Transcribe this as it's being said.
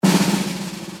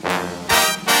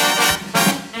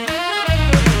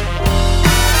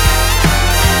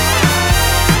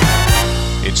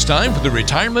time for the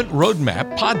Retirement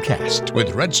Roadmap podcast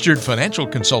with registered financial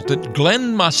consultant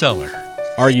Glenn Mosseller.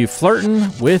 Are you flirting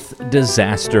with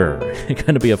disaster? It's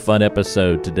going to be a fun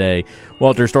episode today.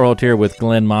 Walter Storholt here with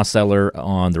Glenn Mosseller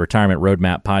on the Retirement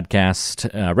Roadmap podcast,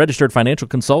 registered financial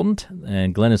consultant,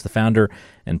 and Glenn is the founder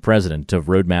and president of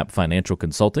Roadmap Financial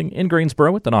Consulting in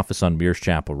Greensboro with an office on Mears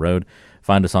Chapel Road.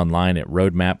 Find us online at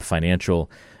roadmapfinancial.com.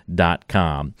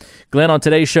 Glenn, on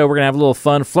today's show, we're going to have a little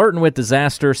fun flirting with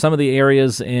disaster, some of the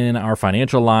areas in our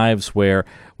financial lives where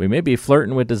we may be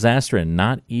flirting with disaster and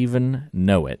not even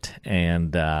know it.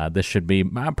 And this should be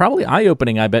probably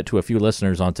eye-opening, I bet, to a few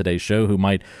listeners on today's show who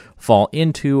might fall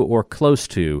into or close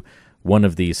to one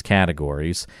of these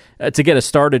categories. To get us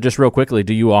started, just real quickly,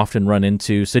 do you often run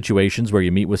into situations where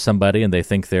you meet with somebody and they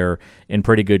think they're in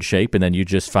pretty good shape, and then you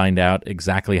just find out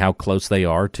exactly how close they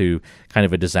are to kind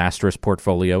of a disastrous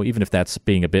portfolio, even if that's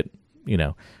being a bit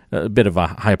of a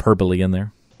hyperbole in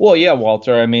there? Well, yeah,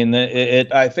 Walter. I mean,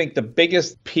 I think the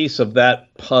biggest piece of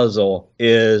that puzzle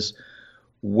is,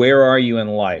 where are you in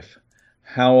life?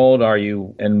 How old are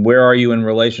you, and where are you in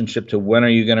relationship to when are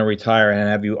you going to retire, and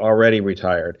have you already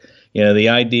retired? You know, the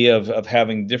idea of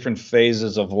having different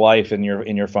phases of life in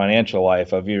your financial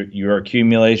life, of your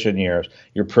accumulation years,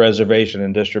 your preservation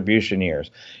and distribution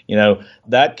years. You know,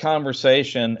 that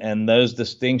conversation and those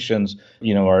distinctions,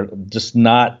 are just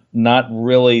not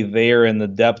really there in the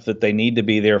depth that they need to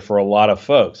be there for a lot of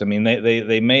folks. I mean,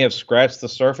 they may have scratched the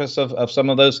surface of some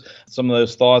of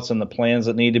those thoughts and the plans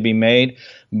that need to be made,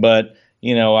 but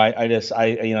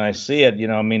I see it.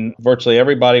 I mean, virtually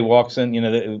everybody walks into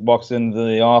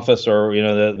the office, or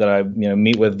that I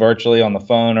meet with virtually on the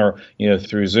phone, or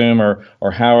through Zoom, or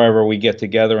however we get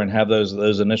together and have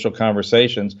those initial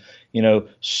conversations.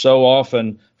 So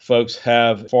often folks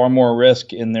have far more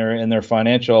risk in their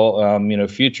financial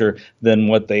future than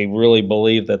what they really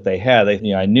believe that they had.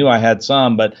 I knew I had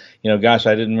some, but gosh,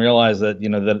 I didn't realize that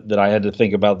that I had to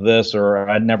think about this, or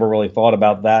I'd never really thought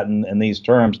about that in these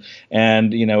terms.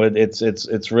 And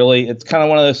it's really kind of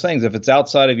one of those things. If it's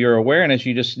outside of your awareness,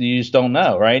 you just don't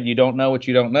know, right? You don't know what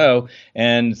you don't know.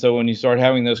 And so when you start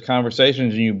having those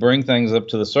conversations and you bring things up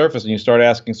to the surface and you start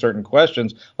asking certain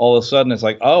questions, all of a sudden it's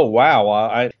like, oh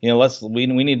wow, we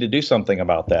need to do something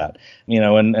about that.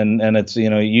 And it's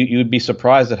you'd be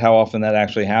surprised at how often that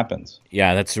actually happens.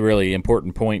 Yeah, that's a really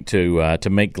important point to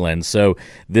make, Glenn. So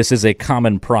this is a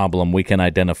common problem we can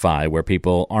identify, where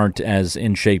people aren't as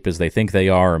in shape as they think they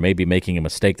are, or maybe making a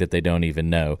mistake that they don't even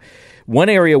know. One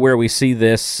area where we see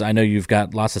this, I know you've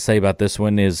got lots to say about this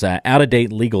one, is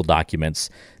out-of-date legal documents.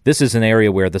 This is an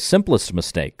area where the simplest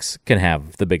mistakes can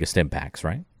have the biggest impacts,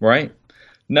 right? Right.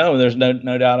 No, there's no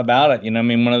doubt about it.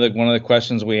 One of the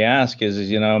questions we ask is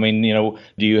do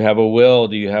you have a will?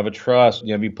 Do you have a trust?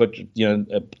 Have you put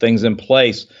things in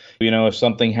place? If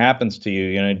something happens to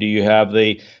you, do you have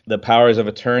the powers of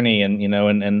attorney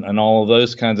and all of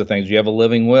those kinds of things? Do you have a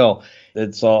living will?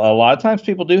 It's a lot of times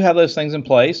people do have those things in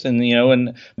place, but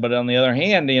on the other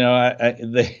hand,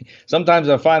 sometimes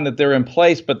I find that they're in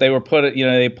place, but they were put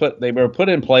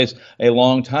in place a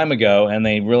long time ago, and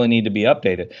they really need to be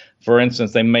updated. For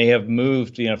instance, they may have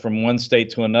moved, from one state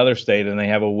to another state, and they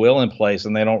have a will in place,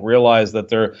 and they don't realize that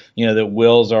that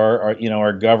wills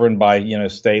are governed by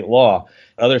state law.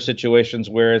 Other situations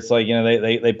where it's like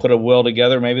they put a will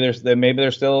together. Maybe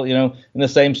they're still in the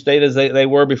same state as they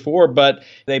were before, but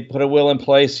they put a will in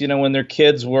place when their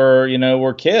kids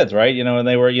were kids, right? And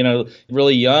they were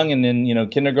really young, and in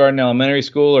kindergarten, elementary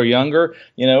school, or younger,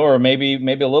 or maybe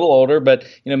a little older, but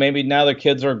maybe now their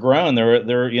kids are grown.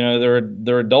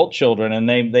 They're adult children, and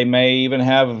they may even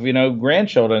have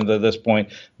grandchildren at this point,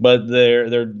 but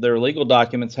their legal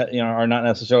documents are not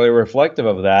necessarily reflective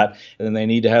of that, and they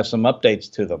need to have some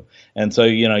updates to them. And so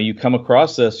you come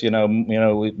across this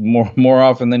more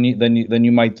often than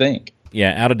you might think.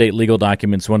 Yeah, out-of-date legal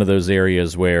documents, one of those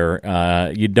areas where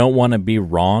you don't want to be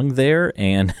wrong there,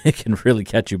 and it can really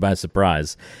catch you by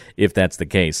surprise if that's the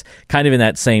case. Kind of in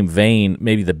that same vein,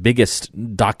 maybe the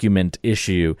biggest document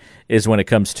issue is when it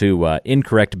comes to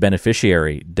incorrect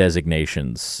beneficiary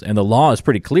designations. And the law is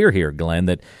pretty clear here, Glenn,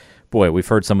 that boy, we've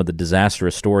heard some of the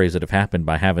disastrous stories that have happened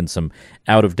by having some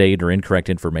out-of-date or incorrect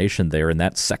information there in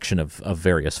that section of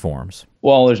various forms.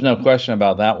 Well, there's no question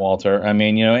about that, Walter. I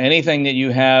mean, anything that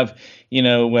you have,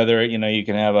 whether, you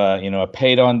can have a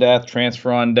paid on death,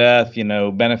 transfer on death,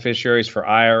 beneficiaries for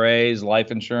IRAs, life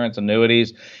insurance,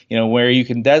 annuities, where you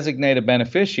can designate a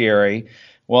beneficiary.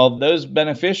 Well, those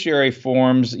beneficiary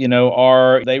forms, they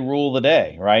rule the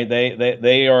day, right?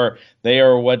 They are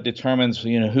what determines,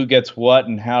 who gets what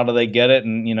and how do they get it,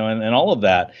 and and all of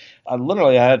that.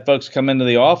 I had folks come into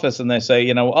the office and they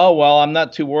say, oh, well, I'm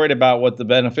not too worried about what the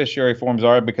beneficiary forms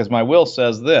are because my will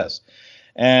says this.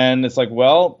 And it's like,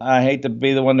 well, I hate to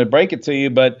be the one to break it to you,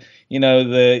 but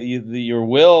your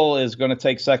will is going to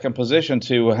take second position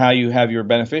to how you have your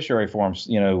beneficiary forms,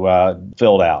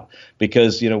 filled out,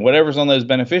 because whatever's on those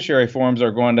beneficiary forms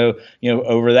are going to,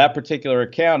 over that particular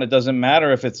account. It doesn't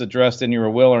matter if it's addressed in your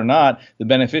will or not. The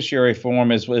beneficiary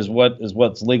form is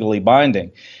what's legally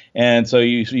binding. And so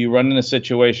you run into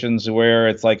situations where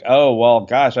it's like, oh, well,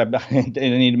 gosh, I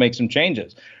need to make some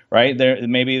changes. Right there,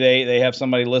 maybe they have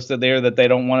somebody listed there that they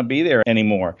don't want to be there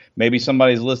anymore. Maybe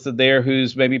somebody's listed there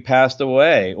who's maybe passed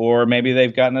away, or maybe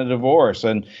they've gotten a divorce,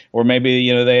 or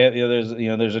maybe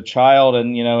there's a child,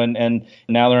 and and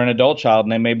now they're an adult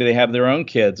child, and maybe they have their own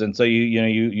kids, and so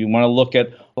you want to look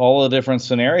at all the different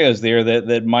scenarios there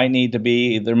that might need to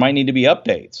be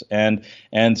updates,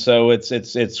 and so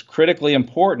it's critically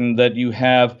important that you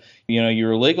have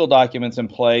your legal documents in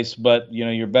place, but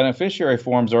your beneficiary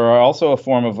forms are also a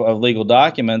form of legal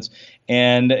documents.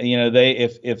 And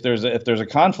if there's a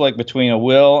conflict between a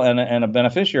will and a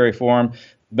beneficiary form,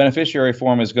 beneficiary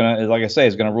form is going to, like I say,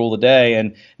 is going to rule the day,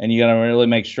 and you got to really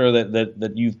make sure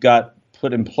that you've got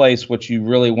put in place what you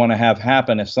really want to have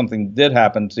happen if something did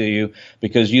happen to you,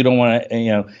 because you don't want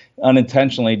to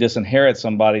unintentionally disinherit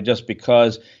somebody just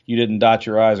because you didn't dot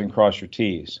your I's and cross your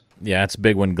T's. Yeah, it's a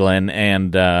big one, Glenn,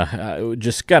 and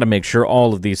just got to make sure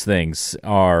all of these things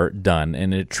are done.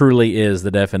 And it truly is the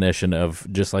definition of,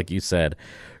 just like you said,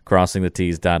 crossing the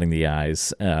T's, dotting the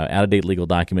I's, out-of-date legal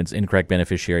documents, incorrect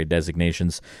beneficiary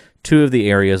designations, two of the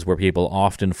areas where people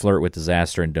often flirt with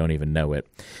disaster and don't even know it.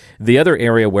 The other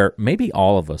area where maybe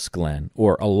all of us, Glenn,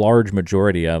 or a large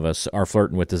majority of us are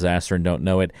flirting with disaster and don't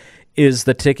know it, is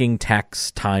the ticking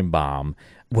tax time bomb.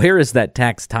 Where is that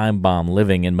tax time bomb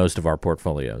living in most of our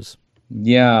portfolios?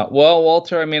 Yeah, well,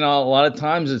 Walter, I mean, a lot of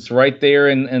times it's right there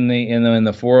in the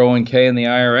 401k and the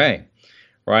IRA,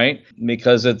 right?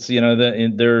 Because it's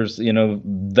there's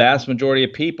vast majority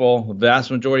of people,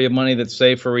 vast majority of money that's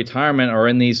saved for retirement are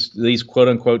in these quote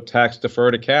unquote tax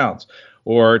deferred accounts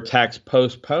or tax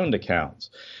postponed accounts.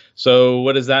 So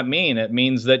what does that mean? It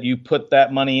means that you put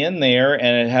that money in there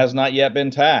and it has not yet been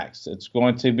taxed. It's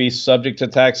going to be subject to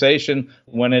taxation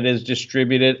when it is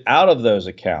distributed out of those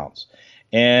accounts.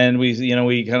 And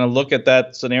we kind of look at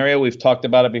that scenario. We've talked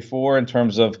about it before in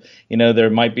terms of, there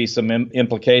might be some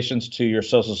implications to your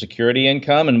Social Security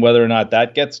income and whether or not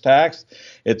that gets taxed.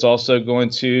 It's also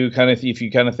going to if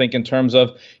you kind of think in terms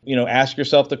of, ask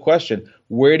yourself the question,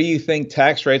 where do you think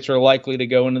tax rates are likely to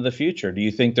go into the future? Do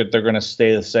you think that they're going to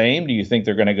stay the same? Do you think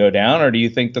they're going to go down? Or do you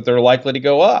think that they're likely to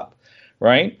go up?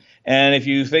 Right? And if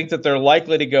you think that they're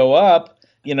likely to go up,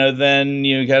 then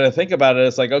you got to think about it.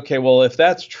 It's like, okay, well, if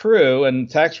that's true and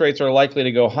tax rates are likely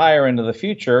to go higher into the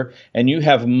future, and you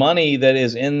have money that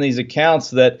is in these accounts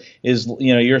that is,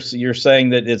 you're saying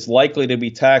that it's likely to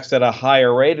be taxed at a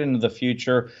higher rate into the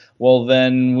future, well,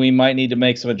 then we might need to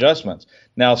make some adjustments.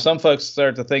 Now, some folks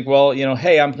start to think, well,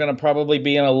 hey, I'm going to probably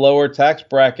be in a lower tax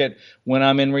bracket when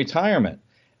I'm in retirement.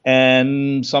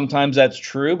 And sometimes that's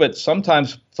true, but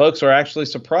sometimes folks are actually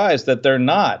surprised that they're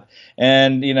not.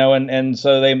 And, and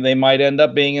so they might end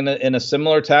up being in a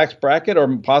similar tax bracket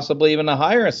or possibly even a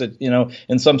higher,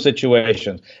 in some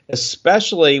situations,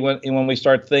 especially when we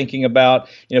start thinking about,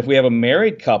 if we have a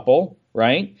married couple,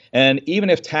 right? And even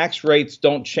if tax rates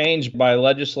don't change by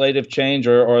legislative change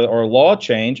or law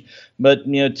change, but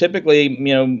typically,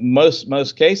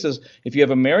 most cases, if you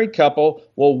have a married couple,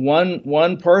 well,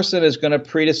 one person is going to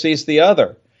predecease the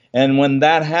other. And when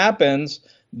that happens,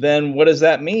 then what does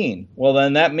that mean? Well,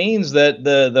 then that means that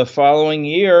the following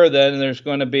year, then there's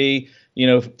going to be,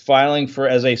 filing for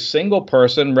as a single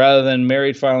person rather than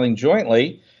married filing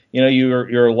jointly.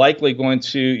 You're likely going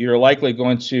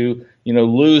to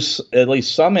lose at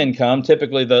least some income.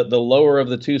 Typically, the lower of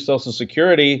the two Social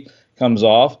Security comes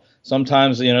off.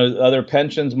 Sometimes, other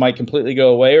pensions might completely go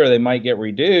away or they might get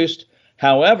reduced.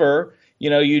 However,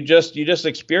 you just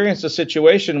experienced a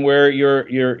situation where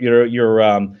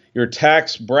your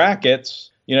tax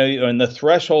brackets, and the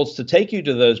thresholds to take you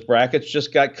to those brackets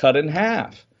just got cut in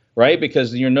half, right?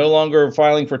 Because you're no longer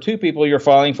filing for two people, you're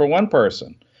filing for one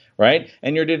person. Right?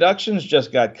 And your deductions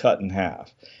just got cut in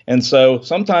half. And so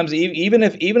sometimes even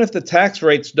if the tax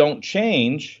rates don't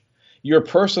change, your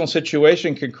personal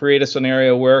situation could create a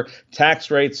scenario where tax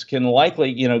rates can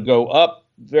likely, go up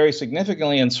very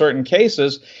significantly in certain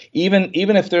cases, even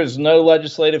if there's no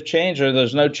legislative change or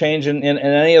there's no change in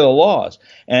any of the laws.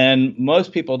 And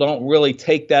most people don't really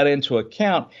take that into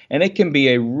account, and it can be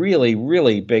a really,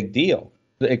 really big deal.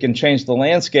 It can change the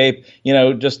landscape,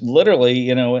 just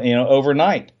literally,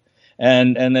 overnight.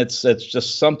 and it's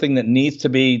just something that needs to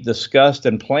be discussed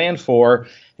and planned for,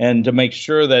 and to make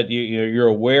sure that you're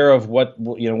aware of what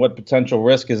potential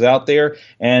risk is out there,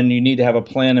 and you need to have a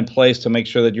plan in place to make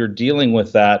sure that you're dealing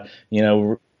with that,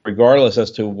 regardless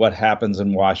as to what happens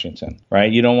in Washington,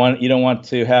 right? You don't want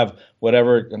to have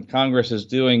whatever Congress is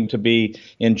doing to be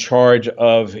in charge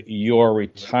of your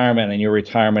retirement and your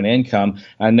retirement income.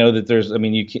 I know that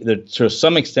to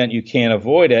some extent you can't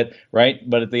avoid it, right?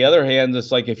 But at the other hand,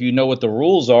 it's like if you know what the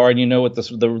rules are and you know what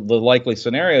the likely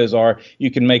scenarios are, you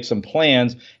can make some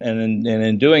plans, and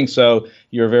in doing so,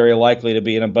 you're very likely to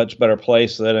be in a much better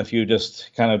place than if you just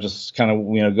kind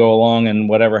of go along and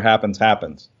whatever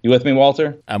happens. You with me,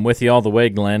 Walter? I'm with you all the way,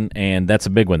 Glenn, and that's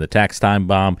a big one, the tax time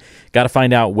bomb. Got to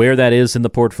find out where that is in the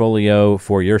portfolio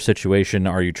for your situation.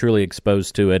 Are you truly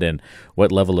exposed to it, and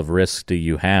what level of risk do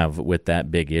you have with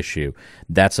that big issue?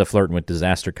 That's a flirting with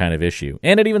disaster kind of issue,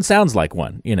 and it even sounds like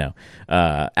one.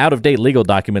 Out-of-date legal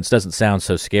documents doesn't sound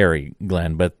so scary,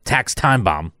 Glenn, but tax time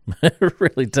bomb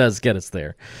really does get us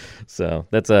there. So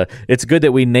it's good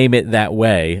that we name it that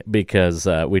way, because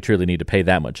we truly need to pay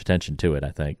that much attention to it,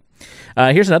 I think.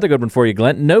 Here's another good one for you,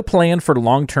 Glenn. No plan for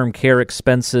long-term care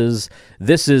expenses.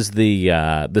 This is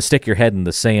the stick your head in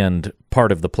the sand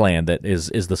part of the plan that is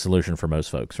the solution for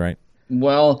most folks, right?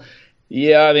 Well,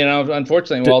 yeah.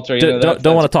 Unfortunately, Walter,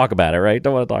 don't want to talk about it, right?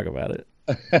 Don't want to talk about it.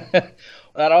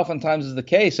 That oftentimes is the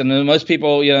case, and then most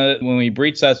people, when we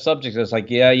breach that subject, it's like,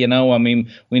 we know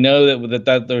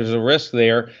that there's a risk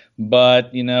there,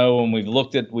 but when we've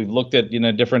looked at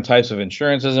different types of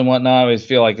insurances and whatnot, I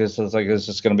feel like it's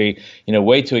just going to be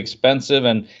way too expensive,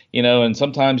 and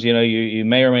sometimes you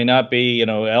may or may not be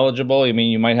eligible.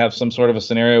 You might have some sort of a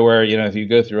scenario where if you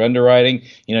go through underwriting,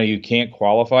 you can't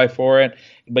qualify for it.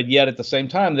 But yet at the same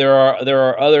time, there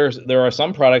are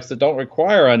some products that don't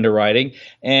require underwriting,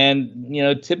 and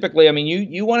typically,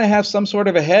 you want to have some sort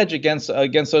of a hedge against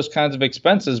those kinds of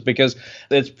expenses, because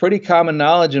it's pretty common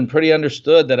knowledge and pretty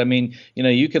understood that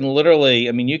you can literally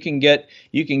you can get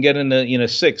into $6,000,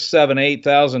 $7,000,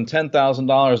 $8,000,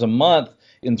 $10,000 a month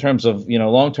in terms of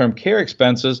long-term care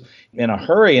expenses in a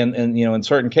hurry, and in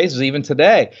certain cases even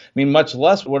today. Much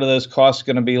less what are those costs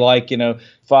going to be like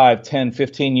 5, 10,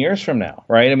 15 years from now,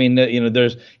 right?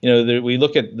 There's we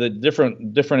look at the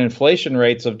different inflation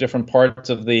rates of different parts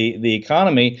of the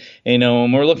economy, and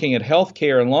when we're looking at health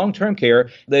care and long-term care,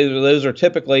 those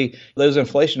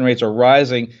inflation rates are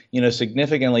rising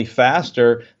significantly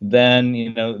faster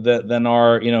than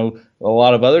our a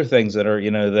lot of other things that are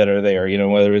there,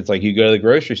 whether it's like you go to the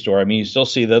grocery store. You still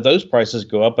see that those prices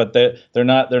go up, but they're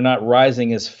not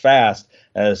rising as fast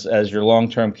as your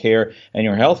long-term care and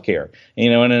your health care.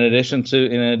 And in addition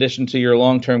to your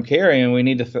long-term care, we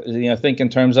need to think in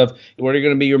terms of what are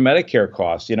going to be your Medicare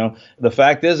costs. The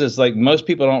fact is like most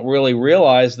people don't really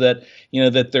realize that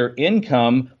that their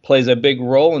income plays a big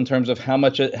role in terms of how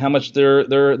much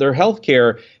their health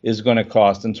care is going to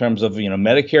cost in terms of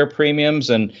Medicare premiums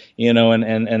and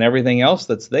and everything else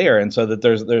that's there. And so that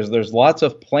there's lots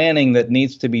of planning that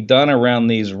needs to be done around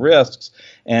these risks,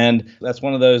 and that's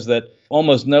one of those that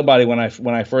almost nobody, when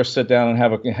I first sit down and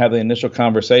have the initial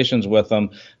conversations with them,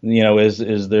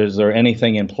 is there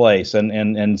anything in place?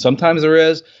 And sometimes there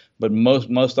is, but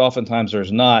most oftentimes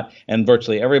there's not, and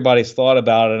virtually everybody's thought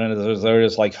about it, and they're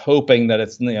just like hoping that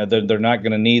it's they're not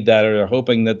going to need that, or they're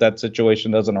hoping that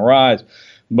situation doesn't arise.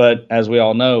 But as we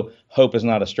all know, hope is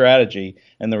not a strategy,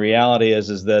 and the reality is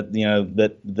that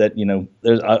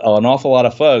there's an awful lot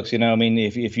of folks.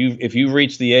 If you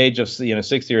reach the age of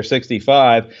 60 or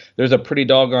 65, there's a pretty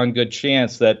doggone good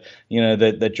chance that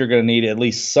that you're going to need at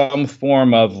least some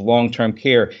form of long-term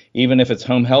care, even if it's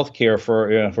home health care for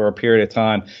a period of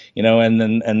time. And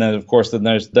then of course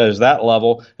there's that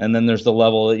level, and then there's the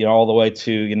level all the way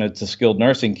to skilled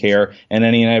nursing care and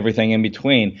any and everything in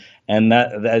between. And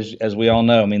that, as we all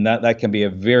know, that can be a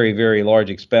very, very large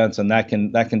expense, and that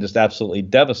can just absolutely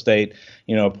devastate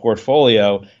a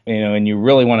portfolio. And you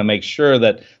really want to make sure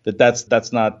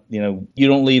that's not you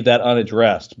don't leave that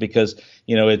unaddressed, because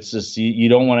it's just you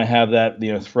don't want to have that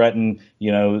threaten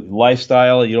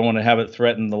lifestyle. You don't want to have it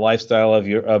threaten the lifestyle of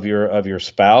your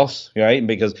spouse, right?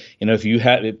 Because if you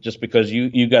had it just because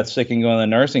you got sick and go in the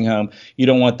nursing home, you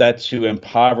don't want that to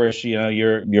impoverish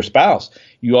your spouse.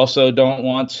 You also don't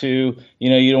want to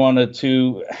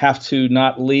have to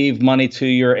not leave money to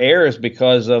your heirs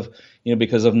because of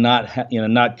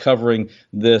not covering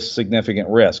this significant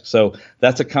risk. So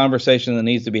that's a conversation that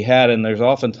needs to be had, and there's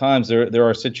oftentimes there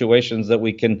are situations that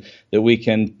we can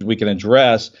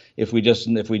address if we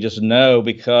just know,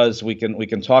 because we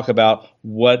can talk about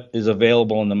what is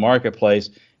available in the marketplace,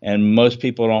 And most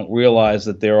people don't realize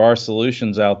that there are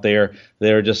solutions out there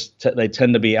that are they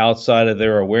tend to be outside of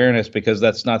their awareness, because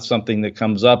that's not something that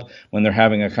comes up when they're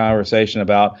having a conversation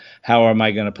about how am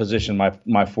I going to position my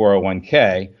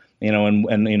 401k,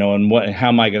 and how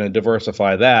am I going to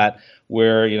diversify that,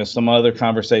 where some other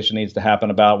conversation needs to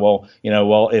happen about,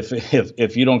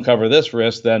 if you don't cover this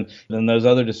risk, then those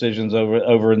other decisions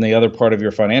over in the other part of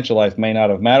your financial life may not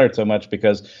have mattered so much,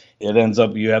 because it ends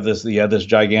up you have this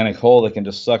gigantic hole that can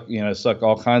just suck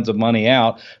all kinds of money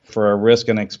out for a risk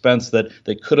and expense that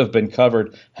could have been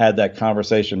covered had that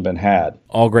conversation been had.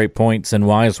 All great points and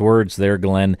wise words there,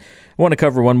 Glenn. I want to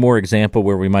cover one more example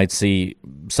where we might see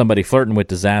somebody flirting with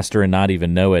disaster and not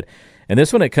even know it. And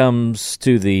this one, it comes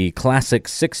to the classic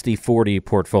 60-40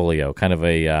 portfolio, kind of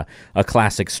a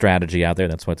classic strategy out there.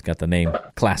 That's why it's got the name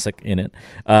classic in it.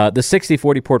 The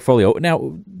 60-40 portfolio. Now,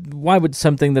 why would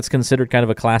something that's considered kind of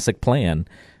a classic plan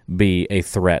be a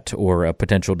threat or a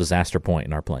potential disaster point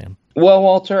in our plan? Well,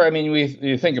 Walter, I mean,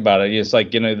 you think about it. It's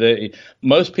like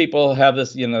most people have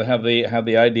this, have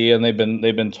the idea, and they've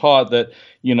been taught that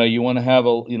you want to have a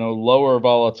lower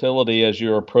volatility as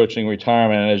you're approaching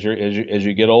retirement, and as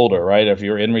you get older, right? If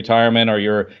you're in retirement or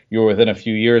you're within a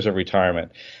few years of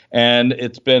retirement, and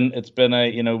it's been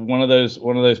a one of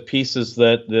those pieces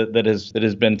that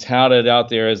has been touted out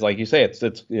there as, like you say, it's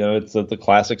the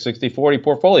classic 60-40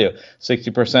 portfolio,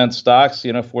 60% stocks,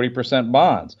 40%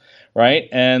 bonds. Right.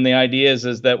 And the idea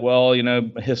is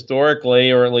that, historically,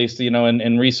 or at least,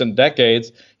 in recent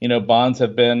decades, bonds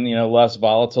have been, less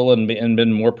volatile and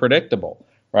been more predictable.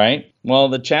 Right. Well,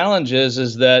 the challenge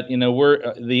is that,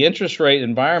 the interest rate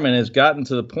environment has gotten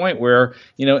to the point where,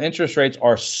 interest rates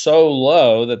are so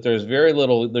low that there's very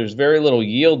little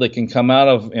yield that can come out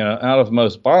of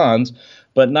most bonds.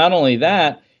 But not only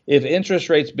that, if interest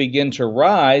rates begin to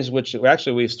rise, which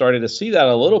actually we've started to see that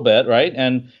a little bit, right?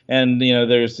 And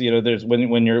there's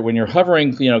when you're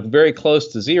hovering, very close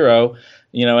to zero,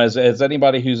 as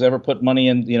anybody who's ever put money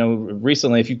in,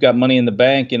 recently, if you've got money in the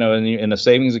bank, in a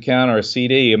savings account or a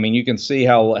CD, I mean, you can see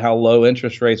how low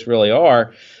interest rates really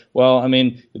are. Well, I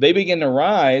mean, they begin to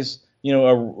rise.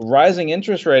 A rising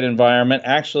interest rate environment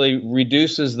actually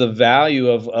reduces the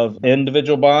value of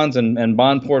individual bonds and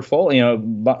bond portfolio,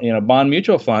 bond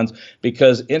mutual funds,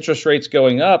 because interest rates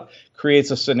going up creates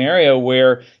a scenario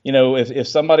where, if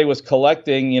somebody was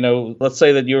collecting, let's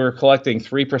say that you were collecting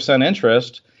 3%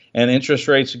 interest, and interest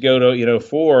rates go to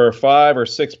 4 or 5 or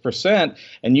 6%,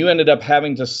 and you ended up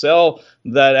having to sell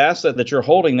that asset that you're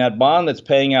holding, that bond that's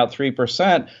paying out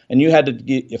 3%, and you had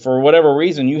to, for whatever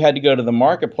reason, you had to go to the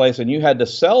marketplace and you had to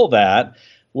sell that.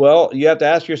 Well, you have to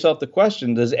ask yourself the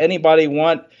question: does anybody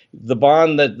want the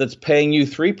bond that's paying you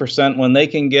 3% when they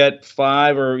can get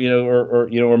 5 or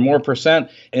more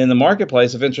percent in the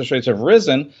marketplace if interest rates have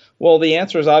risen? Well, the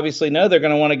answer is obviously no. They're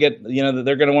going to want to get,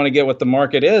 they're going to want to get what the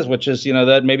market is, which is,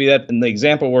 that maybe that in the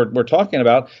example we're talking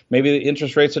about, maybe the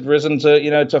interest rates had risen to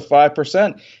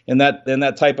 5% in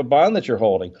that type of bond that you're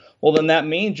holding. Well, then that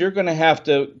means you're going to have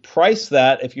to price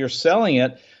that, if you're selling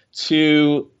it,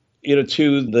 to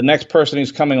the next person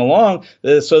who's coming along,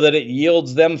 so that it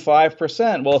yields them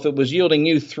 5%. Well, if it was yielding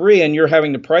you 3 and you're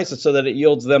having to price it so that it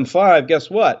yields them 5,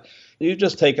 guess what? You've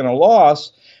just taken a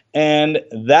loss. And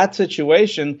that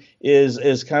situation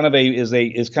is kind of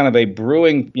a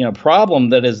brewing problem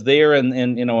that is there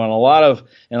in a lot of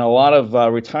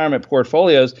retirement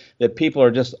portfolios that people are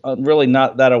just really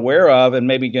not that aware of, and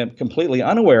maybe get completely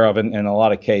unaware of in a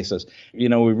lot of cases. We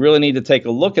really need to take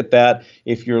a look at that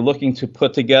if you're looking to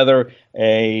put together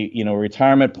a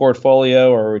retirement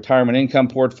portfolio or a retirement income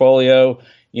portfolio.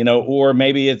 Or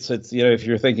maybe it's if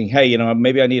you're thinking, hey,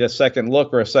 maybe I need a second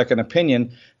look or a second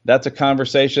opinion. That's a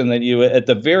conversation that you, at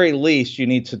the very least, you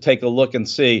need to take a look and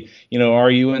see,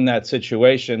 are you in that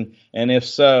situation? And if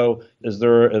so,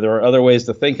 are there other ways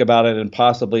to think about it and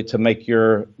possibly to make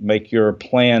your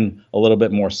plan a little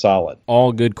bit more solid?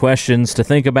 All good questions to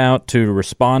think about, to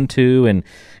respond to. And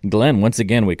Glenn, once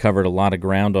again, we covered a lot of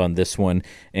ground on this one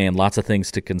and lots of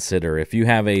things to consider. If you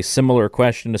have a similar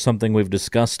question to something we've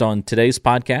discussed on today's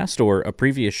podcast or a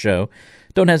previous show,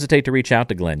 don't hesitate to reach out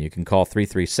to Glenn. You can call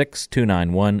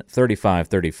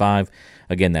 336-291-3535.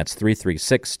 Again, that's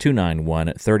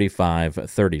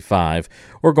 336-291-3535.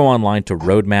 Or go online to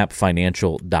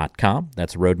roadmapfinancial.com.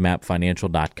 That's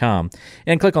roadmapfinancial.com.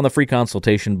 And click on the free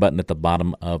consultation button at the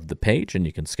bottom of the page, and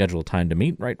you can schedule a time to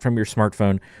meet right from your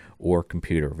smartphone or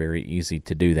computer. Very easy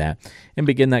to do that. And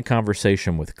begin that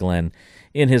conversation with Glenn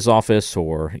in his office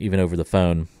or even over the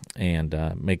phone and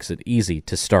makes it easy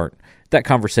to start that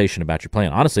conversation about your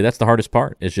plan. Honestly, that's the hardest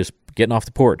part, is just getting off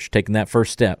the porch, taking that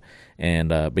first step,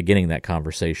 and beginning that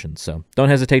conversation. So don't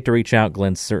hesitate to reach out.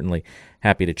 Glenn's certainly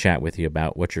happy to chat with you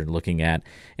about what you're looking at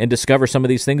and discover some of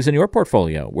these things in your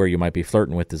portfolio where you might be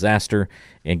flirting with disaster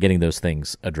and getting those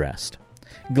things addressed.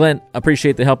 Glenn,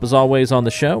 appreciate the help as always on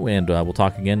the show, and we'll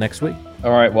talk again next week.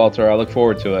 All right, Walter, I look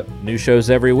forward to it. New shows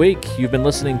every week. You've been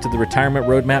listening to the Retirement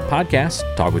Roadmap Podcast.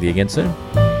 Talk with you again soon.